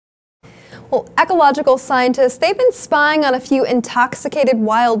Well, ecological scientists, they've been spying on a few intoxicated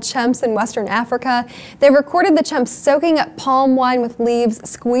wild chimps in Western Africa. They've recorded the chimps soaking up palm wine with leaves,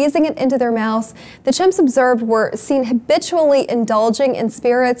 squeezing it into their mouths. The chimps observed were seen habitually indulging in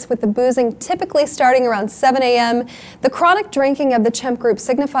spirits, with the boozing typically starting around 7 a.m. The chronic drinking of the chimp group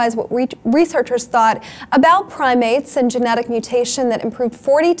signifies what researchers thought about primates and genetic mutation that improved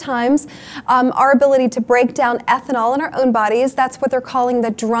 40 times our ability to break down ethanol in our own bodies. That's what they're calling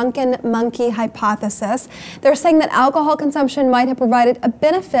the Drunken Monkey Hypothesis. They're saying that alcohol consumption might have provided a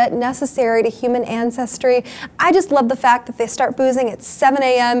benefit necessary to human ancestry. I just love the fact that they start boozing at 7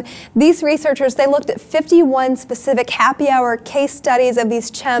 a.m. These researchers, they looked at 51 specific happy hour case studies of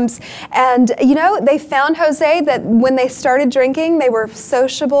these chimps, and you know, they found, Jose, that when they started drinking, they were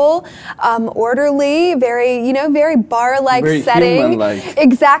sociable, orderly, very, you know, very bar-like setting. Human-like.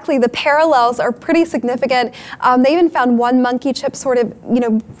 Exactly. The parallels are pretty significant. They even found one monkey chimp sort of, you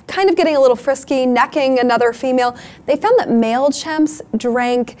know, kind of getting a little frisky, necking another female. They found that male chimps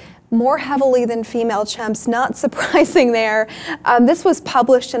drank more heavily than female chimps. Not surprising there. This was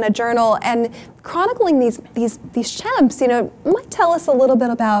published in a journal, and chronicling these chimps, you know, might tell us a little bit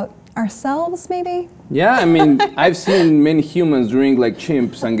about ourselves, maybe. Yeah, I mean, I've seen many humans drink like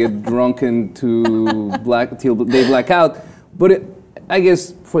chimps and get drunken till they black out. But I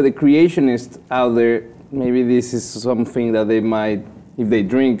guess for the creationists out there, maybe this is something that they might, if they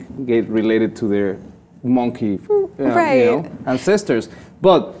drink, get related to their monkey right. you know, ancestors.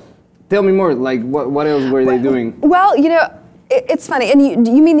 But tell me more, like what else were they doing? Well, you know, it's funny, and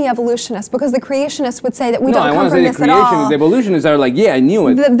you mean the evolutionists, because the creationists would say that we don't come from this at all. The evolutionists are like, yeah, I knew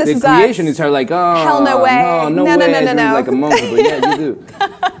it. The creationists are like, oh, hell no way. No way, no. Like a monkey, but yeah, you do.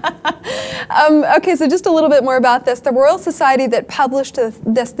 Okay, so just a little bit more about this. The Royal Society that published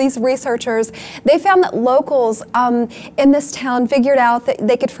these researchers, they found that locals in this town figured out that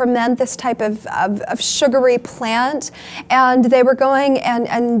they could ferment this type of sugary plant, and they were going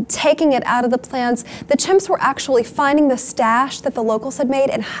and taking it out of the plants. The chimps were actually finding the stash that the locals had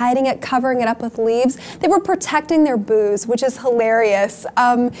made and hiding it, covering it up with leaves. They were protecting their booze, which is hilarious.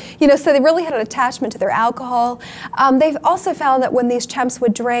 You know, so they really had an attachment to their alcohol. They've also found that when these chimps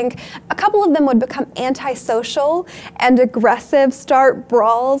would drink, a couple of them would become antisocial and aggressive, start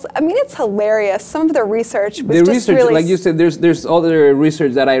brawls. I mean, it's hilarious. Some of their research was just really... Like you said, there's other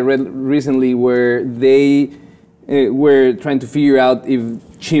research that I read recently where they were trying to figure out if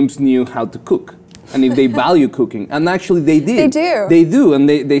chimps knew how to cook and if they value cooking. And actually they did. They do. They do. And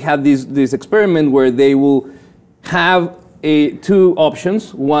they have this experiment where they will have two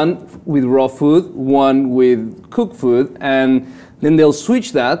options, one with raw food, one with cooked food, and then they'll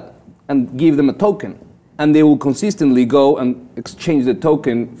switch that and give them a token. And they will consistently go and exchange the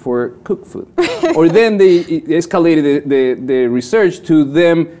token for cooked food. Or then they escalated the research to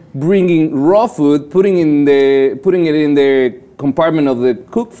them bringing raw food, putting it in the compartment of the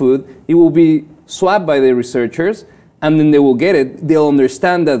cooked food. It will be swapped by the researchers, and then they will get it. They'll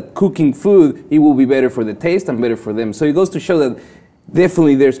understand that cooking food, it will be better for the taste and better for them. So it goes to show that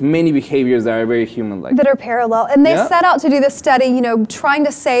definitely there's many behaviors that are very human-like. That are parallel. And they set out to do this study, you know, trying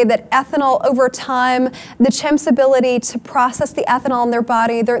to say that ethanol over time, the chimps' ability to process the ethanol in their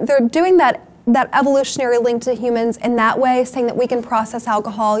body, they're doing that evolutionary link to humans in that way, saying that we can process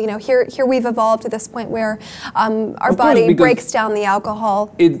alcohol. You know, here we've evolved to this point where our body breaks down the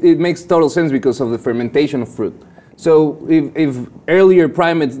alcohol. It makes total sense because of the fermentation of fruit. So if earlier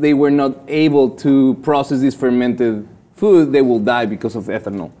primates, they were not able to process this fermented food, they will die because of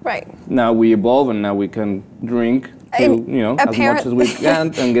ethanol. Right. Now we evolve and now we can drink till, you know, as much as we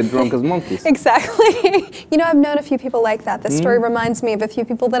can and get drunk as monkeys. Exactly. You know, I've known a few people like that. This story reminds me of a few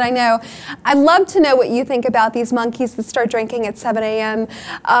people that I know. I'd love to know what you think about these monkeys that start drinking at 7 a.m.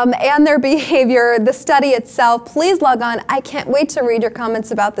 And their behavior, the study itself. Please log on. I can't wait to read your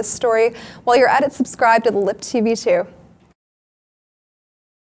comments about this story. While you're at it, subscribe to the Lip TV too.